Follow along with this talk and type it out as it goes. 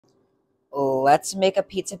let's make a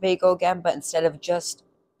pizza bagel again, but instead of just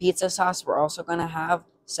pizza sauce, we're also going to have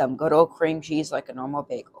some good old cream cheese like a normal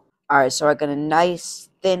bagel. Alright, so I got a nice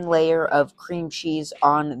thin layer of cream cheese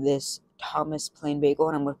on this Thomas plain bagel,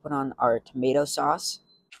 and I'm going to put on our tomato sauce.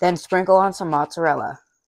 Then sprinkle on some mozzarella.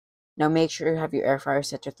 Now make sure you have your air fryer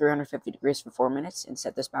set to 350 degrees for 4 minutes and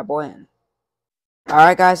set this bad boy in.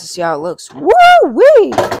 Alright guys, let's see how it looks.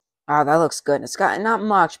 Woo-wee! Oh, that looks good. It's got not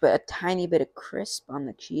much, but a tiny bit of crisp on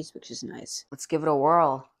the cheese, which is nice. Let's give it a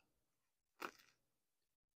whirl.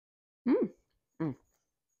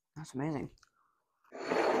 That's amazing.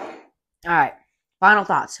 Alright, final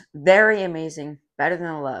thoughts. Very amazing. Better than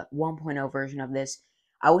the 1.0 version of this.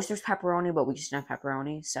 I wish there's pepperoni, but we just didn't have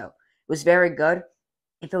pepperoni, so it was very good.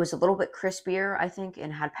 If it was a little bit crispier, I think,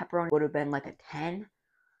 and had pepperoni, it would have been like a 10.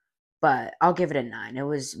 But I'll give it a 9. It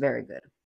was very good.